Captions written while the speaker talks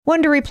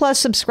Wondery Plus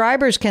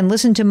subscribers can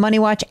listen to Money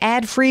Watch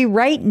ad-free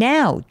right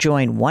now.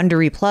 Join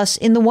Wondery Plus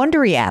in the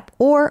Wondery app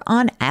or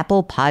on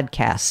Apple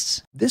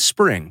Podcasts. This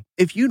spring,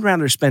 if you'd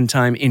rather spend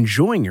time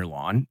enjoying your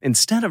lawn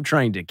instead of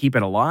trying to keep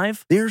it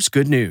alive, there's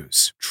good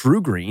news. True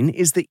Green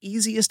is the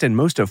easiest and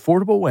most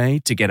affordable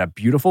way to get a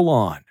beautiful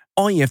lawn.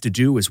 All you have to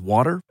do is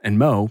water and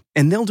mow,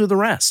 and they'll do the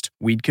rest.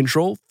 Weed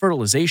control,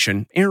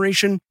 fertilization,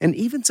 aeration, and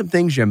even some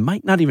things you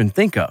might not even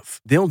think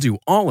of. They'll do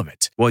all of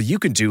it, while you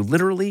can do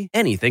literally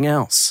anything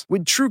else.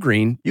 With True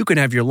Green, you can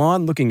have your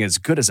lawn looking as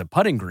good as a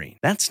putting green.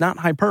 That's not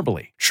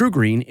hyperbole. True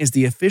Green is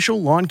the official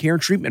lawn care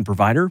treatment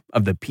provider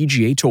of the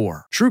PGA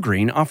Tour. True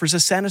Green offers a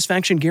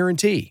satisfaction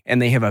guarantee,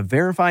 and they have a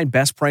verified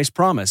best price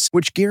promise,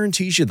 which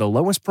guarantees you the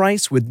lowest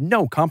price with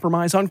no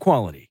compromise on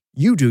quality.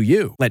 You do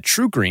you. Let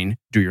True Green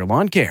do your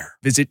lawn care.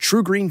 Visit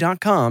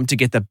truegreen.com to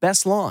get the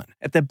best lawn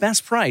at the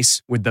best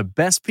price with the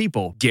best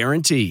people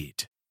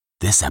guaranteed.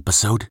 This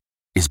episode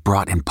is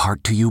brought in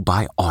part to you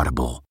by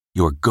Audible,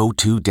 your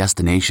go-to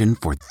destination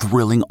for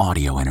thrilling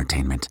audio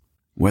entertainment.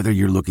 Whether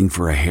you're looking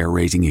for a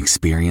hair-raising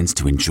experience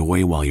to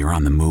enjoy while you're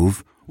on the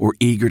move or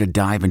eager to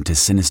dive into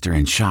sinister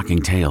and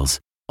shocking tales,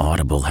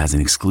 Audible has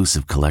an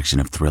exclusive collection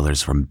of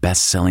thrillers from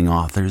best-selling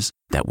authors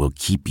that will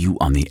keep you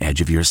on the edge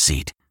of your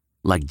seat.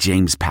 Like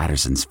James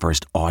Patterson's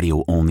first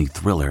audio-only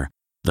thriller,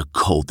 The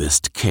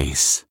Coldest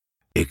Case.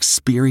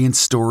 Experience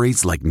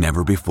stories like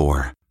never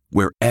before,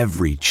 where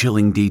every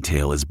chilling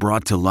detail is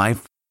brought to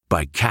life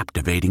by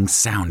captivating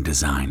sound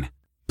design.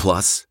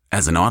 Plus,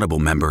 as an Audible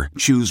member,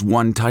 choose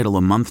one title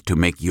a month to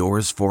make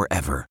yours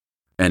forever.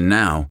 And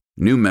now,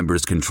 new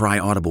members can try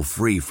Audible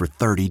free for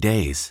 30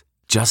 days.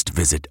 Just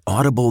visit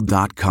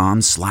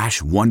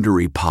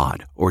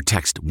audible.com/WonderyPod or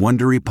text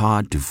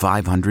WonderyPod to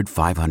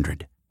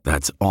 500-500.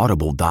 That's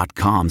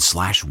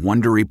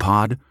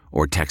audible.com/WonderyPod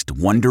or text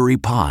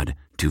WonderyPod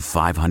to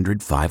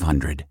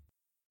 500-500.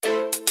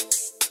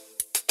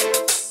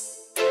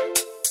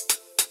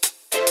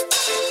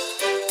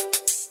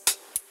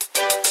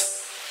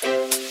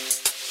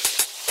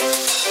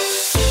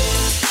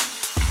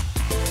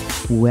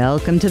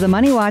 Welcome to the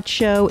Money Watch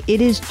Show. It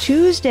is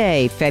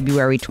Tuesday,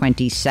 February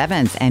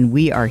 27th, and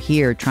we are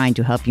here trying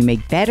to help you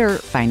make better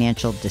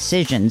financial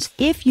decisions.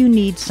 If you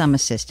need some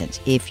assistance,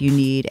 if you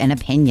need an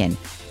opinion,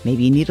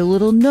 maybe you need a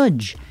little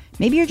nudge,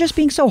 maybe you're just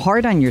being so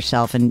hard on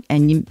yourself and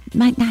you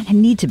might not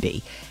need to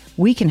be,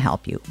 we can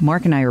help you.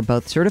 Mark and I are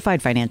both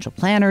certified financial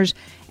planners,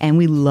 and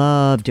we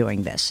love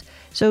doing this.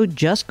 So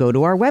just go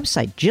to our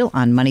website,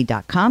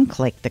 JillOnMoney.com,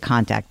 click the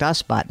Contact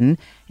Us button,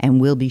 and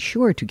we'll be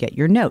sure to get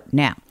your note.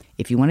 Now,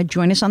 if you want to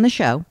join us on the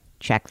show,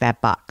 check that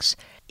box.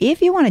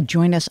 If you want to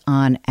join us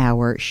on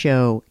our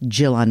show,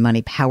 Jill on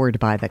Money, powered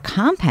by The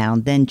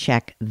Compound, then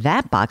check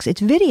that box.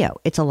 It's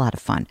video. It's a lot of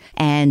fun.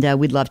 And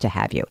we'd love to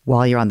have you.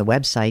 While you're on the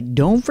website,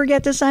 don't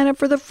forget to sign up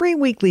for the free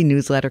weekly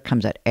newsletter.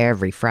 Comes out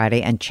every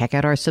Friday. And check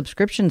out our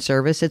subscription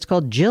service. It's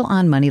called Jill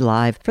on Money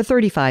Live. For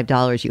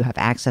 $35, you have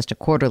access to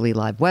quarterly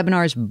live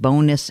webinars,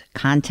 bonus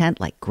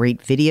content like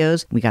great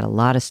videos. We got a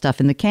lot of stuff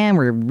in the can.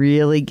 We're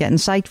really getting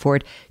psyched for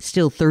it.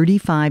 Still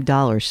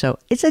 $35. So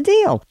it's a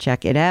deal.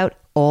 Check it out.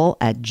 All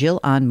at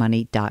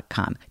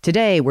JillOnMoney.com.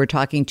 Today, we're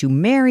talking to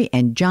Mary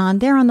and John.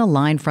 They're on the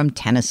line from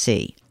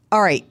Tennessee.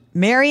 All right,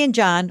 Mary and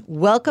John,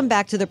 welcome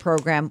back to the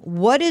program.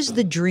 What is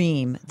the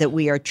dream that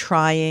we are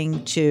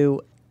trying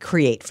to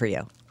create for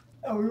you?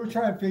 Oh, we were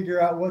trying to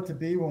figure out what to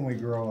be when we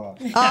grow up.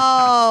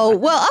 Oh,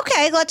 well,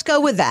 okay, let's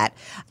go with that.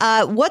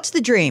 What's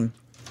the dream?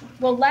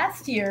 Well,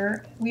 last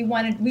year we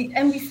wanted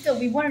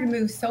to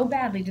move so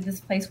badly to this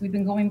place we've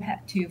been going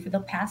back to for the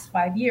past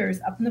 5 years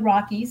up in the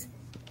Rockies.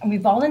 And we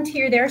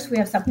volunteer there, so we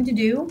have something to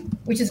do,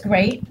 which is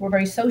great. We're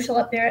very social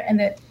up there, and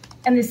the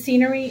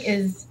scenery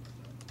is,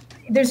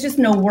 there's just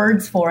no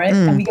words for it.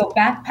 And we go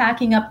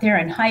backpacking up there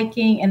and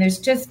hiking, and there's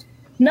just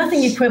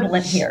nothing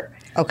equivalent here.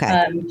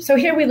 Okay. So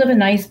here we live a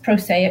nice,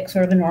 prosaic,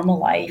 sort of a normal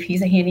life.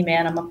 He's a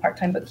handyman. I'm a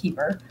part-time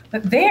bookkeeper.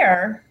 But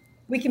there,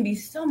 we can be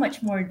so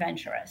much more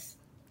adventurous.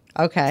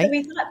 Okay. So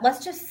we thought,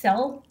 let's just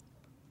sell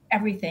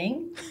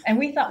everything. And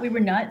we thought we were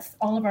nuts.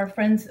 All of our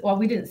friends, well,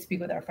 we didn't speak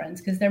with our friends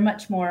because they're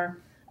much more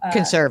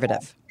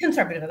conservative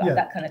about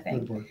that kind of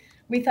thing.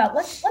 We thought,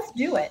 let's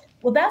do it.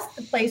 Well, that's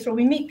the place where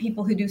we meet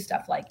people who do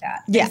stuff like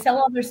that. They sell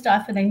all their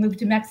stuff and they move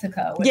to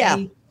Mexico.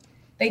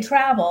 They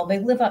travel, they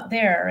live up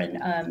there.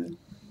 And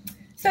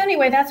so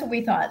anyway, that's what we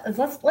thought.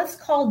 Let's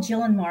call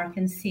Jill and Mark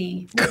and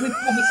see. We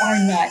probably are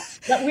nuts.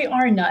 We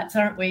are nuts,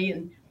 aren't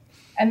we?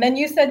 And then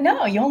you said,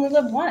 no, you only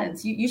live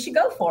once. You should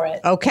go for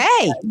it.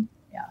 Okay.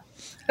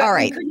 But all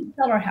right. We couldn't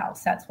sell our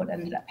house. That's what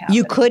ended up happening.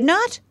 You could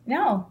not?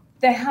 No.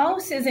 The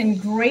house is in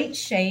great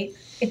shape.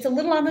 It's a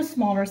little on the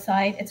smaller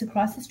side. It's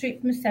across the street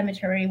from a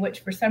cemetery,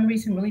 which for some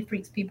reason really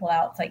freaks people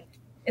out.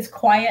 It's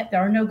quiet. There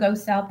are no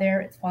ghosts out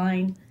there. It's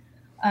fine.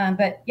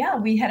 But yeah,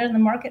 we had it on the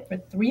market for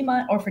 3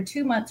 months, or for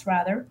 2 months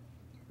rather.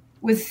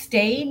 Was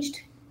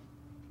staged,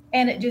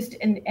 and it just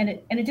and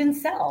it didn't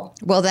sell.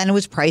 Well, then it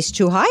was priced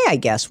too high, I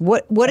guess.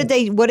 What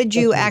did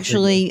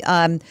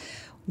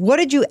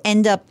you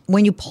end up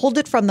when you pulled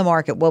it from the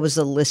market? What was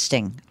the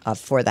listing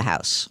for the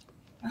house?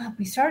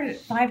 We started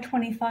at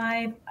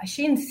 525.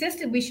 She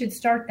insisted we should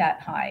start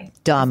that high.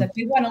 Dumb. If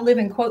we want to live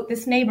in, quote,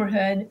 this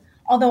neighborhood,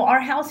 although our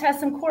house has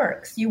some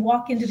quirks. You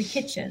walk into the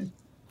kitchen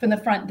from the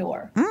front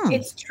door.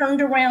 It's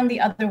turned around the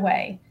other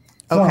way.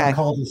 It's on a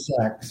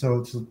cul-de-sac, so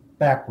it's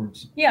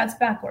backwards. Yeah, it's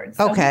backwards.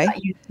 So okay.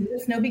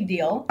 It's no big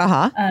deal.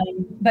 Uh-huh.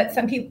 But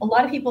a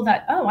lot of people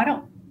thought, I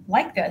don't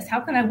like this. How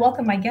can I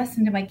welcome my guests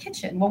into my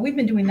kitchen? Well, we've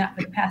been doing that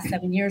for the past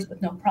 7 years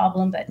with no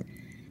problem, but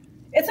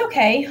it's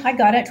okay. I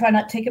got it. Try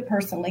not to take it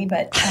personally,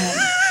 but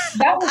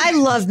I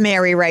love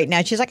Mary right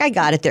now. She's like, I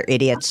got it. They're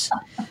idiots,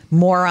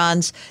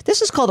 morons.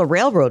 This is called a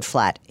railroad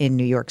flat in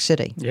New York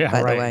City. Yeah,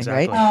 by right, the way,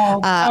 exactly.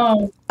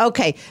 right?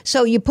 Okay,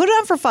 so you put it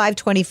on for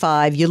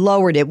 $525. You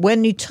lowered it.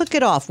 When you took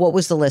it off, what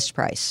was the list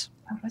price?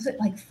 Was it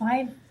like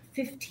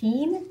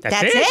 $515?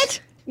 That's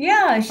it?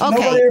 Yeah.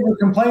 Nobody ever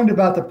complained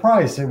about the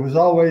price. It was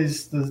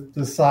always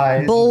the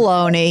size.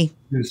 Baloney.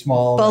 Too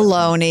small.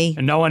 Baloney.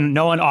 And no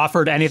one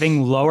offered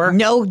anything lower?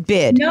 No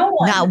bid. No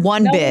one. Not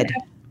one bid.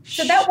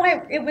 So that's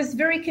why it was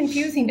very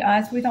confusing to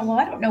us. We thought, well,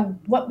 I don't know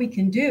what we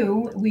can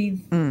do.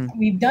 We've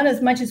done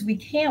as much as we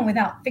can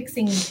without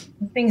fixing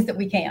things that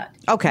we can't.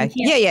 Okay.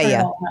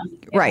 Yeah.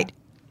 Right.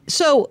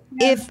 So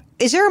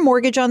is there a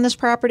mortgage on this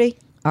property?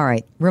 All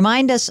right.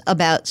 Remind us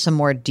about some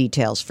more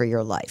details for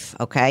your life.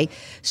 Okay.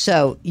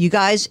 So you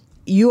guys,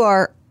 you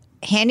are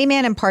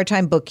handyman and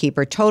part-time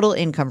bookkeeper. Total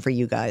income for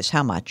you guys,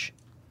 how much?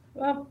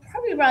 Well,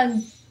 probably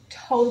around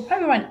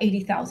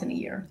 $80,000 a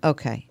year.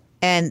 Okay.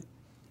 And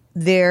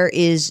there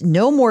is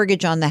no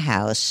mortgage on the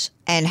house.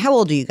 And how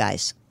old are you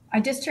guys? I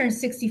just turned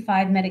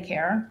 65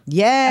 Medicare.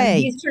 Yay. And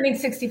he's turning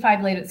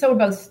 65 later. So we're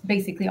both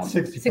basically on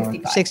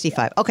 65.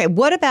 65. Okay.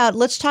 What about,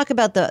 let's talk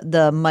about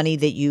the money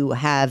that you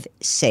have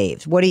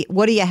saved. What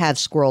do you have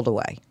squirreled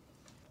away?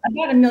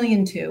 About $1.2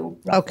 million,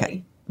 roughly.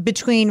 Okay.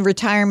 Between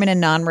retirement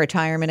and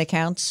non-retirement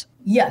accounts?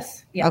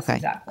 Yes. Okay.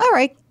 Exactly. All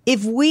right.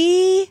 If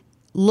we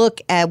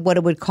look at what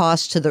it would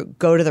cost to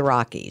go to the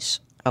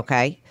Rockies,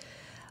 okay,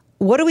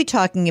 what are we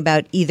talking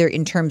about either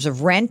in terms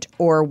of rent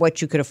or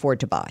what you could afford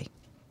to buy?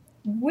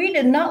 We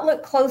did not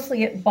look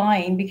closely at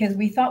buying because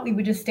we thought we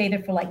would just stay there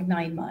for like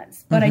 9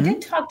 months. But I did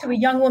talk to a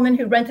young woman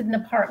who rented an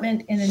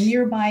apartment in a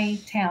nearby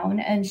town,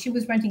 and she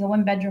was renting a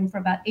 1-bedroom for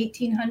about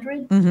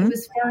 $1,800. It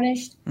was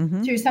furnished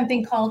through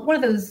something called one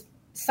of those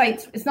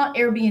sites. It's not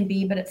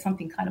Airbnb, but it's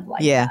something kind of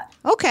like that.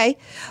 Okay.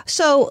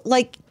 So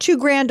like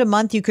 $2,000 a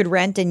month you could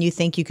rent and you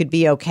think you could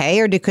be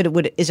okay? Or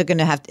is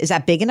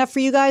that big enough for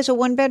you guys, a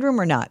 1-bedroom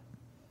or not?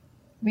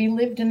 We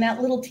lived in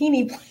that little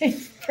teeny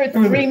place for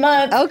 3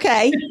 months.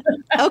 Okay.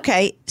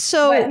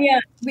 So but yeah,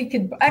 we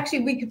could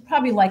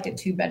probably like a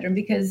 2-bedroom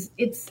because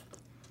it's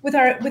with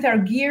our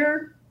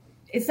gear.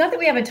 It's not that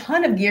we have a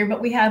ton of gear,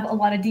 but we have a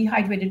lot of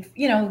dehydrated,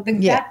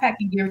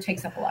 backpacking gear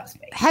takes up a lot of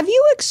space. Have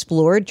you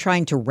explored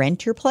trying to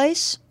rent your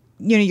place?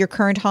 Your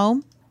current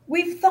home?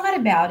 We've thought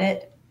about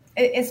it,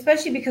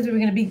 especially because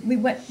we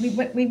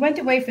went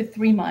away for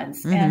 3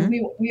 months, and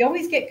we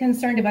always get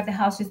concerned about the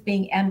house just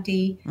being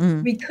empty.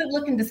 We could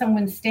look into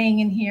someone staying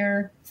in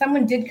here.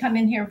 Someone did come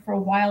in here for a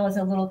while as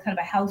a little kind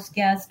of a house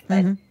guest,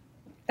 but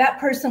that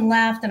person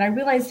left, and I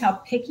realized how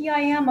picky I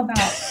am about,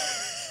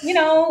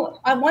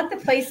 I want the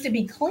place to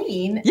be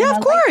clean. Yeah,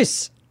 of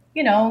course.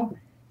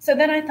 So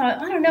then I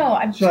thought, I don't know.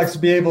 She likes to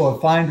be able to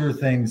find her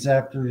things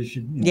after you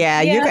should.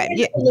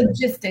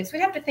 Logistics. We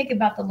have to think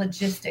about the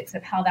logistics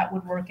of how that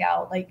would work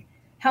out. Like,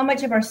 how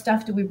much of our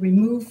stuff do we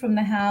remove from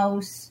the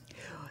house?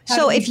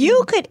 So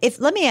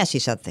let me ask you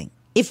something.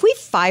 If we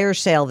fire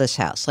sale this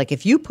house, like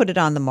if you put it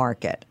on the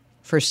market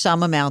for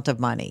some amount of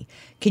money,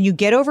 can you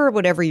get over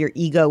whatever your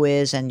ego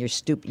is and you're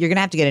going to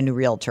have to get a new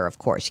realtor, of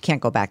course. You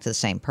can't go back to the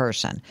same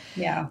person.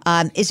 Yeah.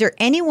 Is there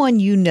anyone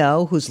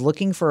who's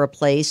looking for a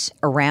place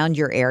around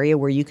your area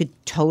where you could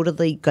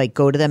totally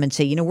go to them and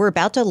say, we're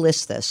about to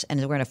list this and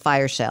we're going to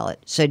fire sale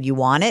it. So do you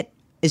want it?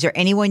 Is there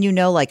anyone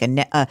like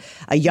a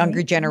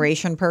younger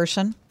generation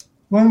person?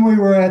 When we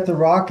were at the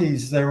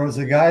Rockies, there was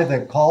a guy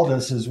that called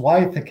us. His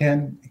wife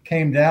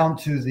came down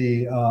to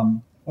the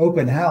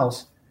open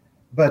house,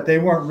 but they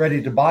weren't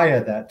ready to buy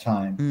at that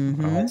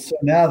time. So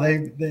now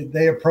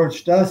they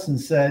approached us and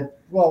said,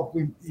 well,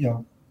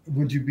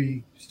 would you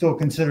be still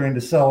considering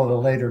to sell at a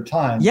later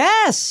time?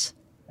 Yes.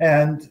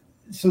 And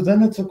so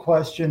then it's a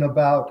question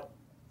about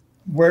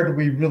where do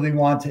we really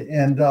want to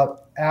end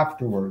up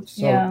afterwards?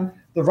 So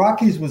the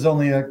Rockies was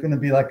only going to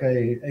be like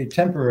a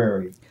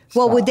temporary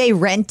Well, stop. would they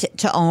rent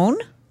to own?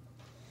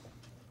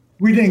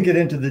 We didn't get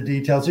into the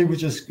details. He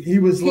was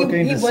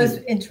looking. He was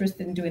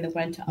interested in doing the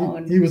rent to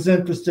own. He was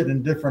interested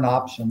in different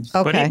options.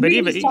 Okay. But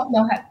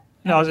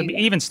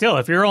even still,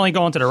 if you're only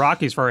going to the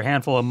Rockies for a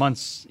handful of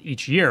months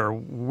each year,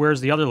 where's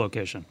the other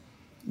location?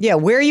 Yeah,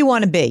 where you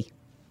want to be.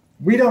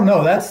 We don't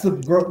know. That's the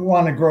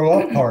want to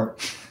grow up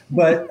part.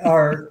 But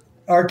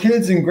our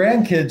kids and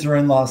grandkids are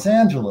in Los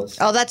Angeles.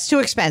 Oh, that's too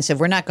expensive.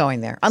 We're not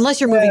going there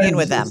unless you're moving in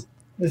with them.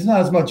 It's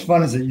not as much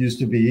fun as it used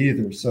to be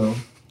either. So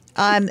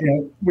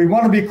we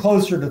want to be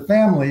closer to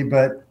family,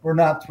 but we're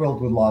not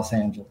thrilled with Los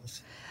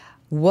Angeles.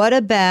 What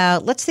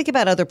about, let's think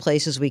about other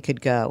places we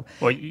could go.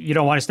 Well, you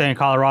don't want to stay in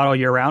Colorado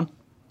year round?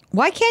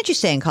 Why can't you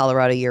stay in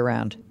Colorado year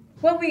round?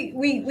 Well,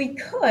 we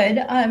could.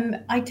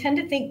 I tend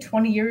to think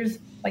 20 years,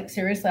 like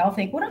seriously, I'll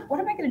think, what am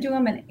I going to do?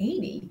 I'm an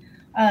 80,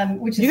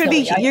 which is you're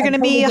going to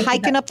be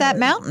hiking up that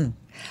mountain.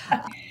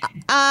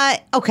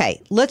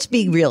 Okay, let's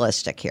be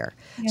realistic here.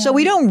 Yeah. So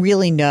we don't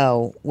really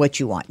know what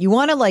you want. You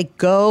want to like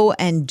go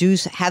and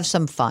have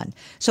some fun.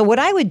 So what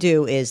I would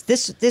do is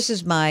this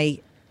is my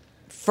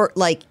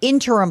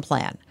interim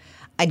plan.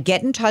 I'd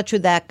get in touch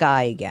with that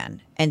guy again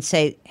and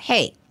say,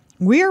 hey,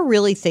 we're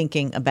really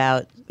thinking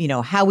about,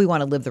 how we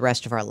want to live the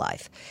rest of our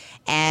life.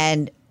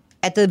 And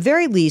at the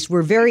very least,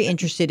 we're very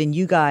interested in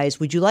you guys.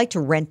 Would you like to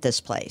rent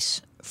this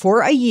place for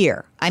a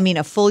year? I mean,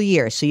 a full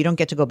year, so you don't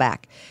get to go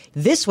back.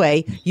 This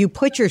way, you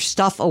put your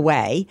stuff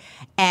away,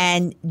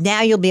 and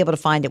now you'll be able to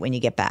find it when you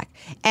get back.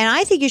 And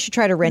I think you should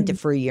try to rent it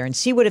for a year and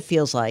see what it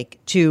feels like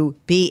to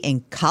be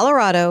in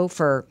Colorado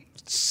for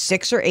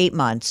 6 or 8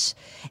 months,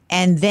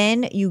 and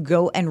then you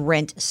go and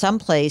rent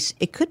someplace.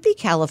 It could be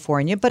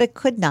California, but it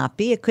could not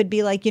be. It could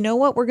be like, you know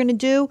what we're going to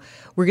do?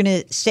 We're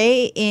going to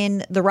stay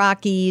in the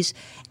Rockies,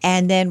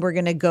 and then we're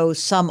going to go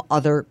some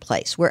other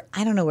place where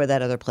I don't know where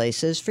that other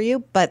place is for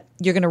you, but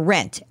you're going to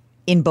rent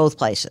in both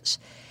places.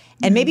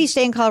 And maybe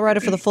stay in Colorado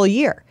for the full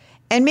year.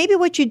 And maybe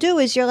what you do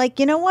is you're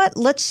like, you know what?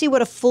 Let's see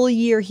what a full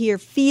year here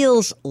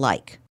feels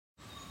like.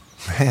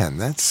 Man,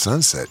 that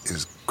sunset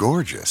is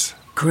gorgeous.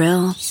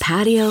 Grill,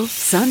 patio,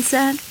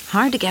 sunset.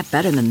 Hard to get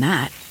better than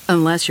that.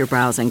 Unless you're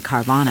browsing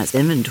Carvana's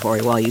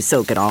inventory while you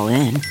soak it all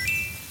in.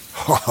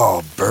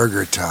 Oh,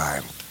 burger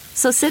time.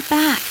 So sit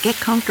back, get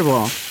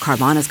comfortable.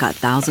 Carvana's got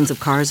thousands of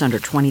cars under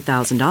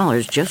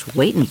 $20,000 just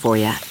waiting for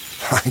you.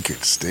 I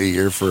could stay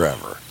here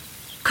forever.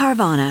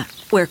 Carvana,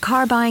 where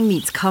car buying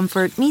meets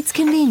comfort meets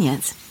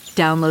convenience.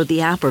 Download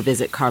the app or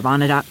visit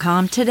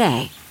Carvana.com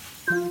today.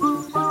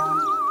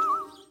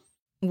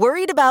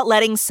 Worried about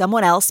letting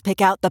someone else pick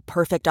out the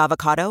perfect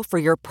avocado for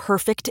your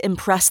perfect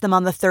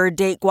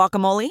impress-them-on-the-third-date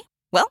guacamole?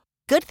 Well,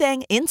 good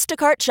thing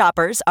Instacart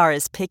shoppers are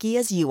as picky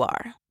as you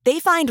are.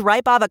 They find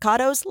ripe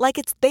avocados like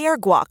it's their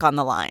guac on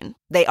the line.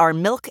 They are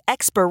milk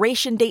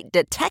expiration date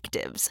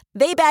detectives.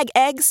 They bag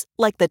eggs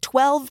like the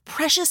 12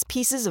 precious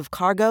pieces of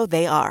cargo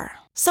they are.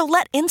 So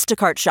let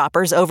Instacart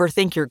shoppers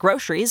overthink your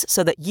groceries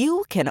so that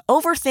you can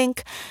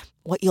overthink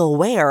what you'll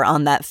wear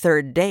on that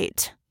third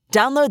date.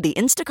 Download the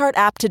Instacart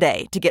app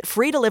today to get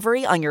free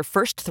delivery on your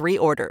first 3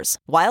 orders,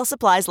 while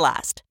supplies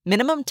last.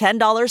 Minimum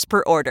 $10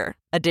 per order.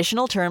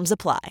 Additional terms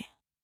apply.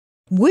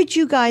 Would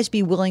you guys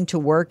be willing to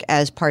work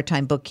as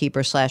part-time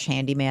bookkeeper /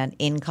 handyman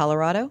in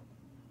Colorado?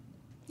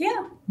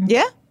 Yeah.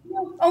 Yeah?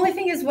 Well, only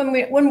thing is when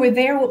we're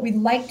there, what we'd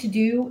like to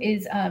do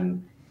is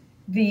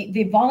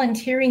the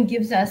volunteering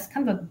gives us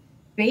kind of a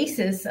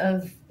basis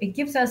of, it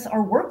gives us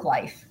our work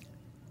life.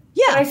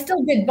 Yeah.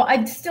 But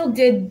I still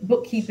did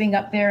bookkeeping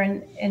up there,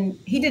 and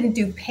he didn't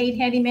do paid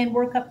handyman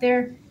work up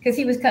there because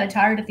he was kind of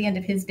tired at the end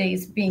of his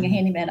days being a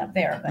handyman up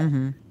there.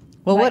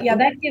 But, well,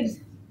 that gives.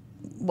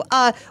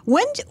 What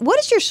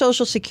does your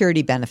Social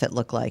Security benefit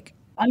look like?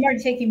 I'm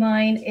already taking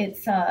mine.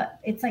 It's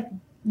like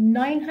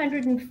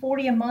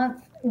 $940 a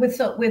month with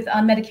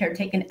Medicare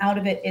taken out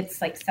of it.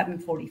 It's like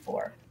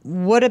 $744.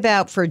 What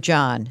about for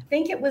John? I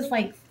think it was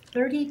like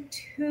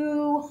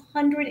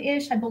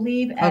 $3,200-ish, I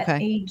believe, at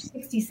age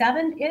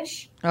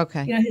 67-ish.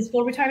 Okay. His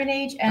full retirement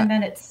age. And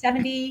then at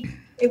 70,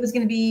 it was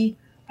going to be,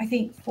 I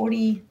think,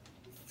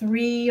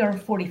 43 or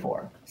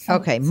 44.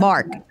 Okay.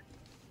 Mark, like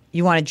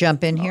you want to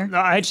jump in here?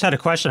 I just had a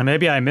question.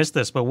 Maybe I missed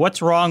this, but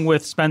what's wrong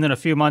with spending a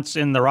few months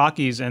in the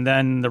Rockies and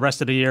then the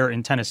rest of the year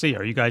in Tennessee?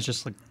 Are you guys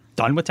just like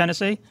done with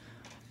Tennessee?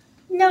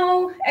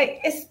 No,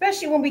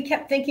 especially when we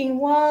kept thinking,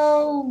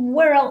 well,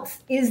 where else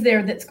is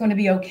there that's going to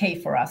be okay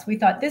for us? We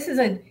thought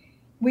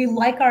we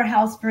like our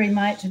house very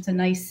much. It's a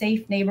nice,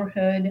 safe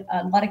neighborhood,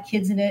 a lot of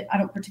kids in it. I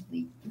don't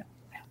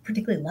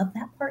particularly love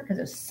that part because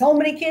there's so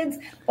many kids,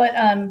 but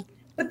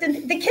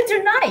the kids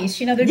are nice,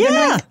 they're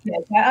nice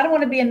kids. I don't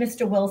want to be a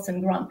Mr.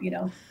 Wilson grump,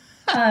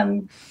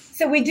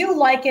 So we do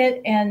like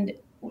it. And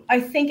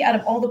I think out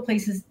of all the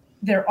places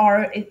there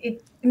are,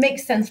 it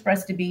makes sense for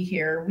us to be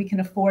here. We can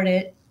afford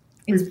it.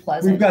 It's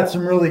pleasant. We've got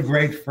some really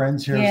great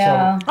friends here.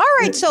 Yeah. So. All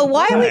right. So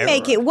why are we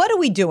making? What are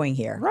we doing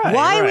here?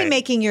 Why are we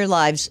making your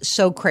lives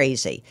so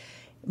crazy?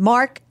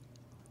 Mark,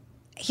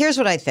 here's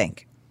what I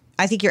think.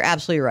 I think you're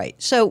absolutely right.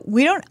 So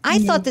I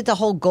thought that the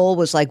whole goal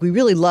was like, we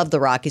really love the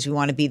Rockies. We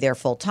want to be there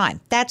full time.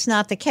 That's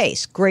not the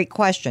case. Great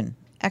question.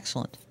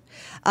 Excellent.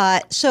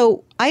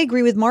 So I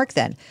agree with Mark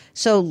then.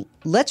 So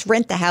let's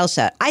rent the house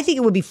out. I think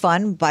it would be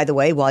fun, by the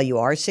way, while you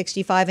are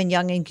 65 and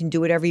young and can do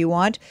whatever you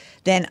want,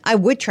 then I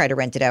would try to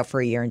rent it out for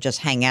a year and just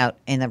hang out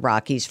in the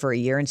Rockies for a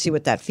year and see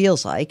what that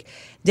feels like.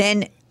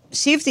 Then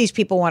see if these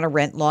people want to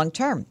rent long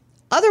term.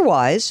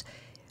 Otherwise,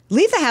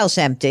 leave the house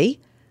empty,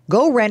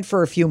 go rent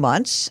for a few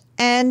months,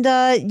 and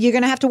you're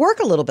going to have to work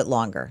a little bit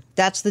longer.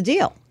 That's the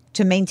deal,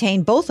 to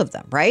maintain both of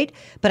them, right?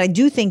 But I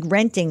do think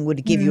renting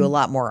would give you a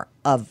lot more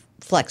of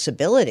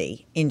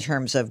flexibility in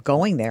terms of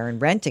going there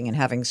and renting and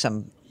having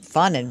some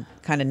fun and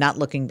kind of not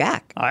looking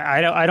back.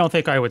 I don't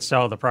think I would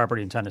sell the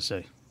property in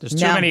Tennessee. There's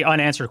too many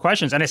unanswered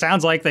questions, and it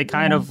sounds like they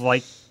kind of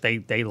like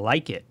they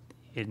like it.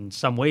 in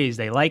some ways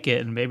they like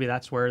it, and maybe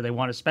that's where they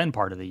want to spend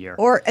part of the year.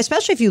 Or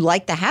especially if you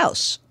like the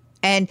house.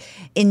 And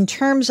in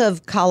terms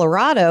of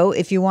Colorado,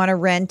 if you want to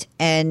rent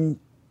and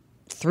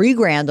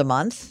 $3,000 a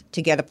month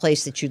to get a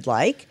place that you'd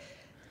like,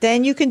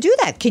 then you can do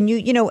that. Can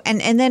you,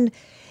 and then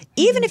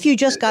even if you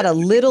just got a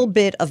little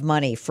bit of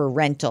money for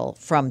rental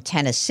from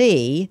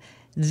Tennessee,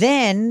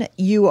 then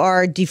you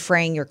are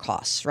defraying your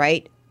costs,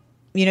 right?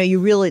 You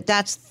really,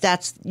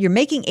 you're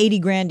making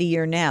 $80,000 a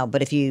year now,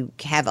 but if you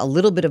have a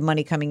little bit of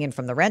money coming in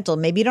from the rental,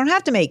 maybe you don't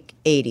have to make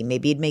 80,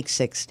 maybe you'd make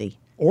 60.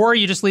 Or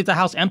you just leave the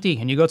house empty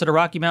and you go to the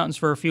Rocky Mountains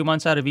for a few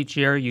months out of each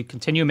year. You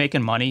continue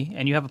making money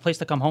and you have a place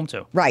to come home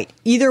to. Right.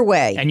 Either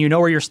way. And you know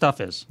where your stuff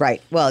is.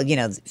 Right. Well,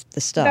 the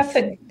stuff. That's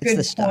a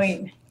good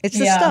point. It's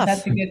the stuff.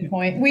 That's a good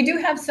point. We do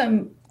have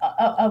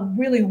a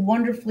really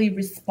wonderfully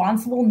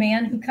responsible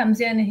man who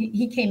comes in.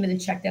 He came in and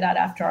checked it out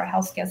after our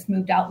house guests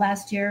moved out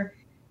last year.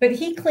 But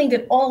he cleaned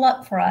it all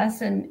up for us.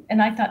 And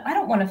I thought, I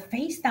don't want to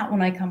face that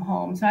when I come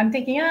home. So I'm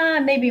thinking,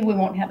 maybe we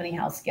won't have any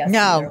house guests.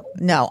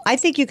 No. I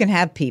think you can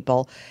have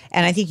people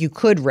and I think you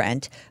could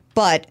rent.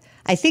 But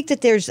I think that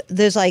there's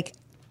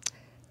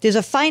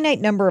a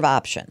finite number of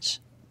options.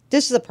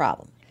 This is the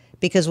problem.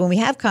 Because when we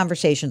have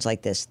conversations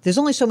like this, there's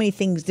only so many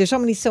things, there's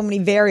so many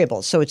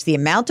variables. So it's the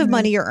amount of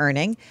money you're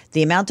earning,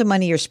 the amount of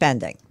money you're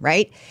spending,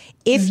 right?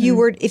 If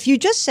you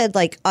just said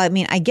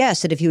I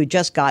guess that if you had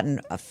just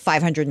gotten a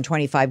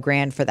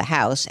 $525,000 for the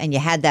house and you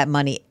had that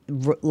money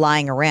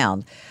lying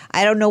around,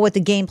 I don't know what the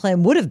game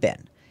plan would have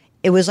been.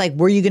 It was like,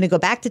 were you going to go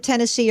back to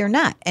Tennessee or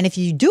not? And if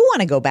you do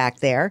want to go back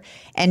there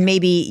and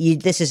maybe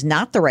this is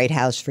not the right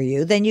house for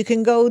you, then you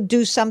can go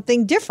do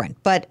something different.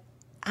 But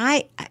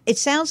it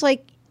sounds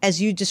like, as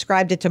you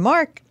described it to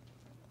Mark,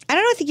 I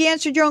don't know, I think you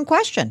answered your own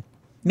question.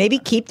 Maybe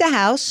keep the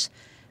house,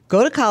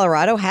 go to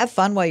Colorado, have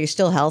fun while you're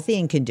still healthy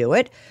and can do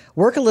it,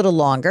 work a little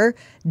longer,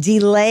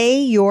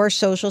 delay your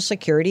Social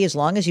Security as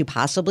long as you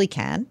possibly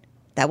can.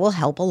 That will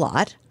help a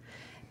lot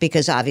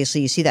because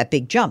obviously you see that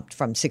big jump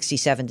from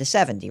 67 to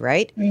 70,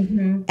 right?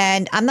 Mm-hmm.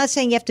 And I'm not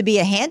saying you have to be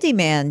a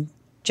handyman,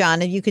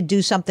 John. You could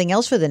do something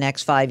else for the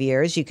next 5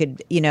 years. You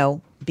could,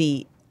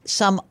 be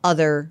some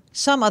other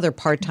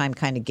part-time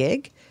kind of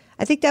gig.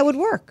 I think that would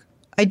work.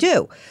 I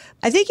do.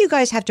 I think you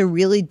guys have to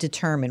really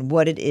determine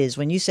what it is.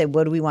 When you say,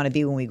 what do we want to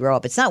be when we grow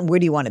up? It's not where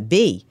do you want to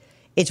be.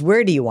 It's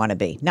where do you want to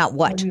be, not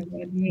what.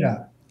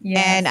 Yeah.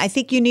 And I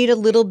think you need a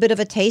little bit of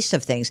a taste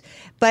of things.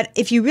 But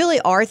if you really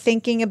are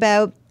thinking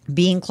about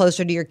being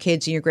closer to your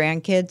kids and your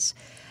grandkids,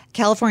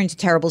 California's a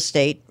terrible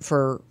state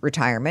for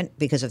retirement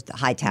because of the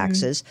high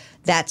taxes.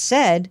 Mm-hmm. That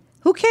said,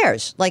 who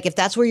cares? Like if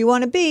that's where you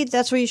want to be,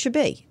 that's where you should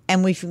be.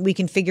 And we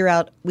can figure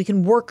out, we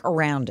can work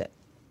around it.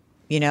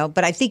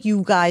 But I think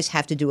you guys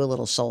have to do a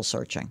little soul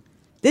searching.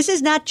 This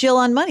is not Jill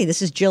on money.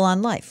 This is Jill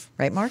on life.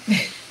 Right, Mark?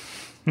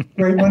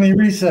 Great money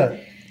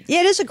reset. Yeah,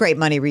 it is a great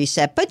money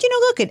reset. But,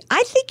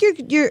 I think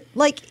you're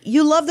like,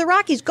 you love the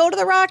Rockies. Go to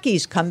the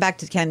Rockies. Come back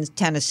to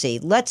Tennessee.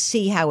 Let's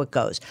see how it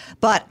goes.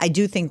 But I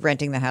do think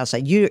renting the house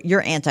out.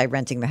 You're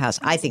anti-renting the house.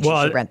 I think she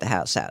should rent the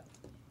house out.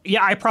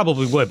 Yeah, I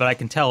probably would, but I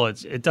can tell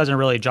it doesn't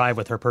really jive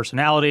with her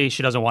personality.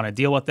 She doesn't want to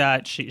deal with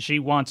that. She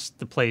wants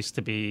the place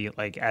to be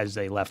like as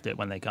they left it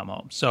when they come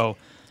home. So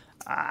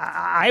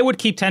I would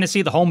keep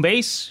Tennessee the home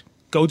base.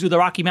 Go to the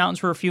Rocky Mountains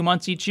for a few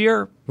months each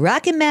year.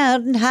 Rocky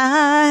Mountain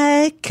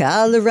High,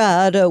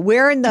 Colorado.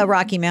 Where in the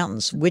Rocky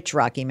Mountains? Which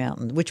Rocky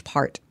Mountain? Which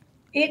part?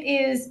 It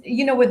is,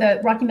 where the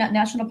Rocky Mountain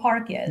National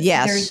Park is.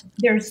 Yes.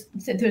 There's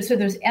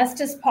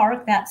Estes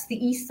Park. That's the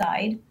east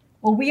side.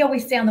 Well, we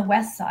always stay on the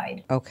west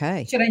side.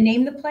 Okay. Should I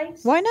name the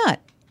place? Why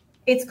not?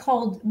 It's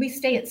called, we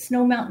stay at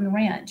Snow Mountain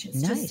Ranch.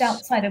 It's just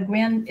outside of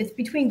it's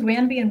between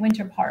Granby and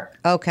Winter Park.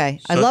 Okay.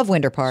 I love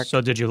Winter Park.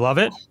 So did you love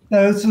it?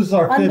 No, this is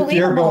our 5th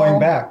year going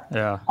back.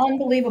 Yeah.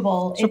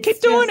 Unbelievable. So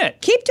keep doing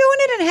it. Keep doing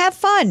it and have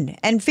fun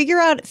and figure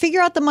out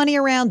the money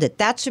around it.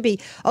 That should be,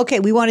 okay,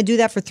 we want to do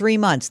that for 3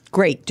 months.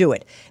 Great, do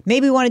it.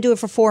 Maybe we want to do it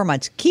for 4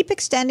 months. Keep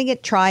extending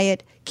it, try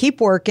it,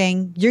 keep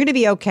working. You're going to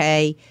be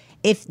okay.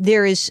 If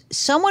there is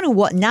someone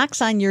who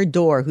knocks on your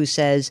door who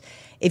says,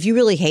 if you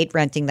really hate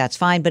renting, that's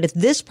fine. But if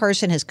this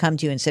person has come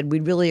to you and said, we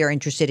really are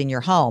interested in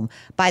your home,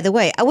 by the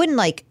way, I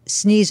wouldn't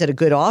sneeze at a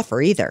good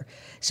offer either.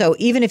 So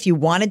even if you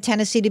wanted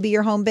Tennessee to be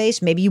your home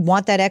base, maybe you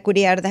want that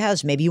equity out of the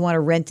house. Maybe you want to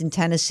rent in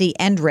Tennessee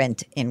and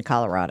rent in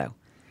Colorado.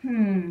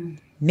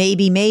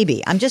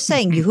 Maybe. I'm just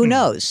saying, who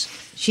knows?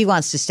 She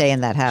wants to stay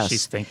in that house.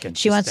 She's thinking.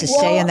 She wants to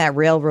stay in that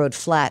railroad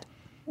flat.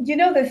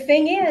 The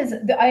thing is,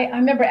 I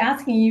remember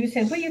asking you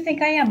said, what do you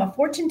think I am, a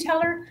fortune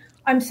teller?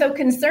 I'm so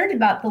concerned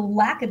about the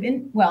lack of,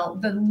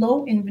 the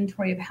low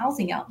inventory of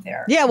housing out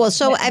there. Yeah, well,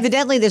 so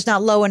evidently there's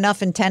not low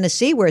enough in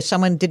Tennessee where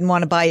someone didn't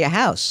want to buy your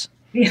house.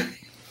 Yeah,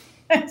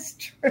 that's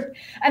true.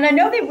 And I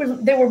know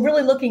they were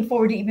really looking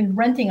forward to even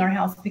renting our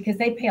house because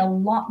they pay a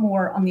lot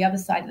more on the other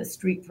side of the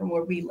street from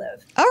where we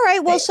live. All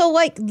right, well,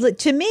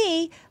 to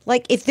me,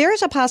 if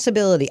there's a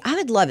possibility, I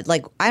would love it.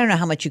 I don't know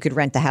how much you could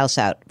rent the house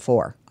out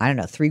for. I don't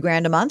know,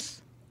 $3,000 a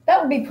month?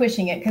 That would be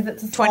pushing it because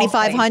it's a small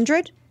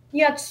 $2,500?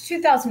 Yeah, it's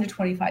 $2,000 to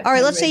 $2,500. All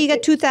right, let's say you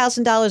got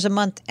 $2,000 a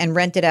month and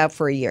rent it out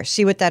for a year.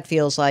 See what that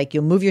feels like.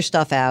 You'll move your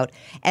stuff out.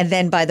 And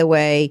then, by the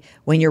way,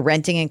 when you're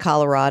renting in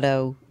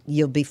Colorado,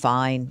 you'll be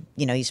fine.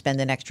 You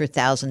spend an extra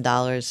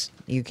 $1,000.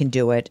 You can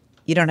do it.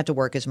 You don't have to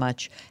work as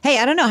much. Hey,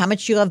 I don't know how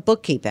much you love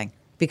bookkeeping.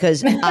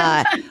 Because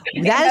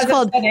that is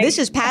called, this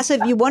is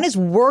passive. One is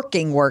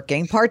working,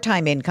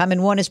 part-time income,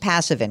 and one is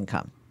passive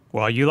income.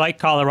 Well, you like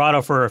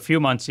Colorado for a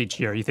few months each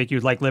year. You think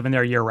you'd like living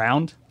there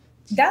year-round?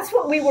 That's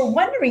what we were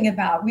wondering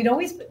about. We were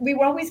always,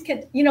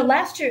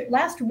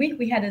 last week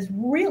we had this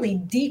really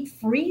deep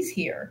freeze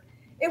here.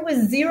 It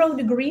was 0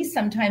 degrees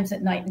sometimes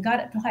at night and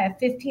got up to a high of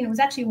 15. It was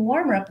actually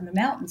warmer up in the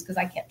mountains because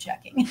I kept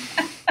checking.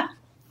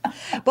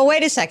 But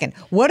wait a second.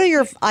 What are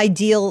your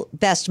ideal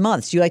best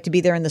months? Do you like to be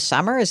there in the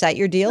summer? Is that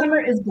your deal?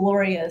 Summer is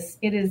glorious.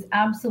 It is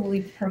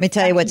absolutely perfect. Let me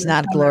tell you what's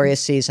not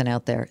glorious season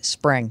out there.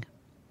 Spring.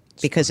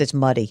 Because it's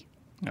muddy.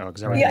 Oh,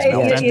 exactly.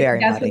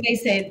 That's what they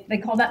say. They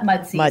call that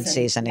mud season. Mud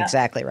season, yeah.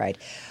 Exactly right.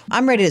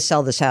 I'm ready to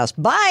sell this house.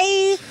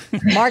 Bye.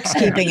 Mark's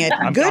keeping it.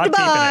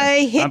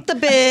 Goodbye. Hit the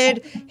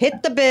bid.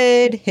 Hit the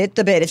bid. Hit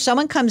the bid. If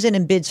someone comes in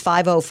and bids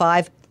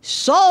 505,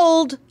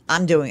 sold.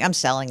 I'm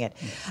selling it.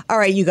 All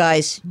right, you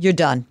guys, you're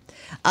done.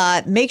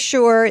 Make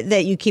sure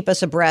that you keep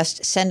us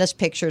abreast. Send us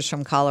pictures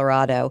from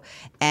Colorado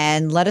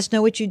and let us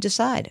know what you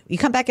decide. You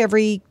come back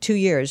every 2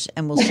 years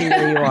and we'll see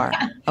where you are.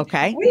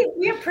 Okay?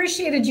 We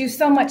appreciated you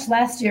so much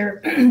last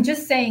year.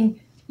 Just saying,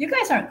 you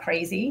guys aren't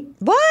crazy.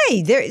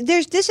 Why?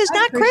 This is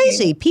not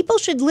crazy. People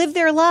should live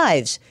their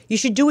lives. You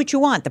should do what you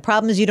want. The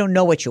problem is you don't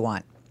know what you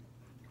want.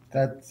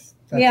 That's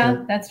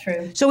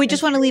true. So we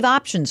just want to leave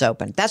options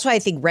open. That's why I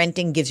think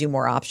renting gives you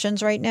more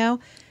options right now.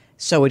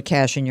 So would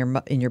cash in your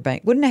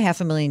bank. Wouldn't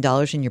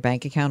 $500,000 in your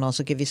bank account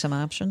also give you some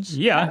options?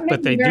 Yeah,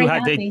 but they do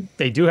have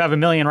 $1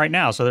 million right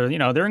now, so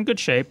they're in good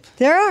shape.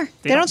 They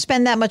don't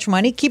spend that much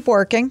money. Keep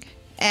working.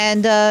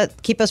 And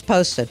keep us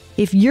posted.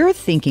 If you're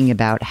thinking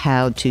about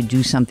how to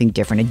do something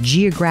different, a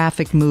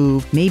geographic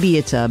move, maybe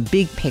it's a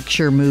big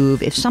picture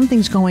move. If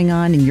something's going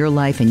on in your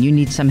life and you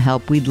need some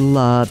help, we'd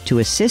love to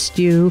assist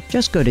you.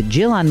 Just go to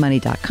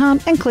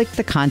JillOnMoney.com and click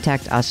the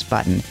Contact Us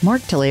button.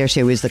 Mark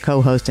Talercio is the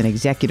co-host and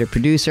executive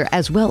producer,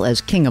 as well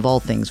as king of all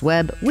things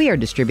web. We are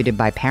distributed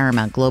by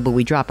Paramount Global.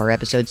 We drop our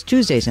episodes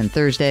Tuesdays and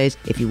Thursdays.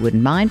 If you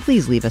wouldn't mind,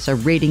 please leave us a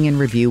rating and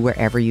review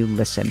wherever you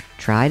listen.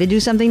 Try to do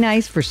something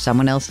nice for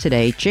someone else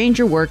today. Change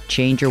your work,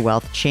 change your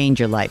wealth, change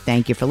your life.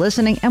 Thank you for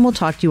listening, and we'll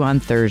talk to you on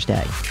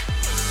Thursday.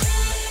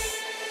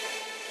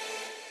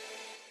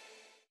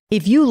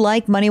 If you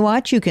like Money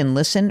Watch, you can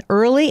listen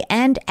early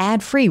and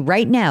ad-free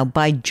right now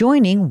by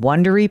joining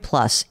Wondery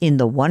Plus in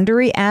the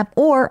Wondery app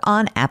or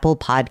on Apple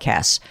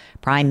Podcasts.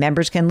 Prime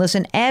members can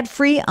listen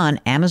ad-free on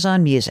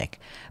Amazon Music.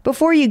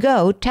 Before you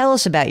go, tell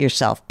us about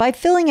yourself by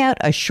filling out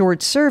a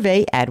short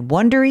survey at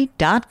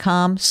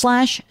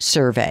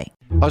Wondery.com/survey.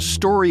 A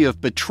story of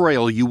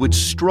betrayal you would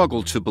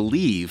struggle to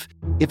believe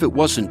if it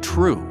wasn't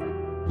true.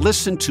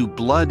 Listen to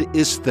Blood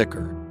is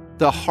Thicker,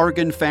 the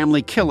Hargan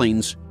family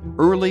killings,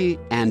 early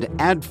and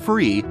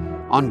ad-free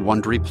on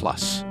Wondery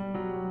Plus.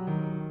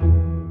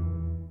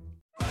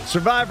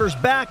 Survivor's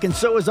back, and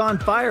so is On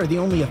Fire, the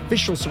only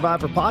official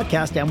Survivor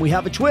podcast, and we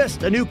have a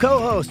twist, a new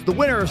co-host, the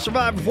winner of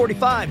Survivor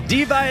 45,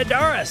 Dee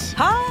Valladares.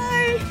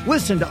 Hi!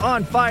 Listen to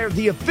On Fire,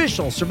 the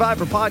official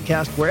Survivor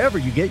podcast, wherever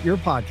you get your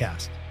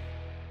podcast.